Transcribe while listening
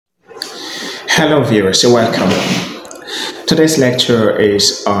Hello viewers, you're welcome. Today's lecture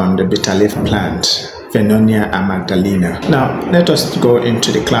is on the bitter leaf plant, Vernonia amygdalina. Now, let us go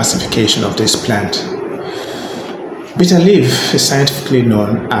into the classification of this plant. Bitter leaf is scientifically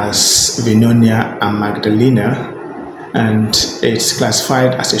known as Vernonia amygdalina, and it's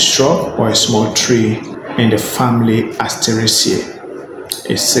classified as a shrub or a small tree in the family Asteraceae.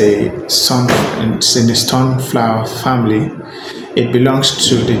 It's in the stoneflower family. It belongs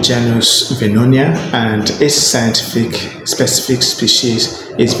to the genus Vernonia, and its specific species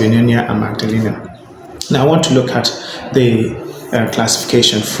is Vernonia amygdalina. Now I want to look at the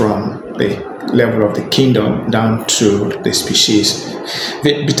classification from the level of the kingdom down to the species.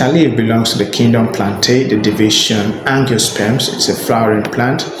 The bitter leaf belongs to the kingdom Plantae, the division Angiosperms. It's a flowering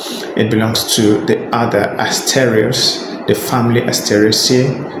plant. It belongs to the other Asterias, the family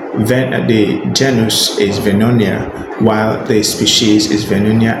Asteraceae. The genus is Vernonia, while the species is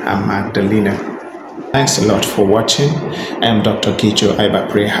Vernonia amygdalina. Thanks a lot for watching. I am Dr. Gijo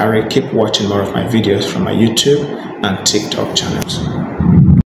Aibapre Harry. Keep watching more of my videos from my YouTube and TikTok channels.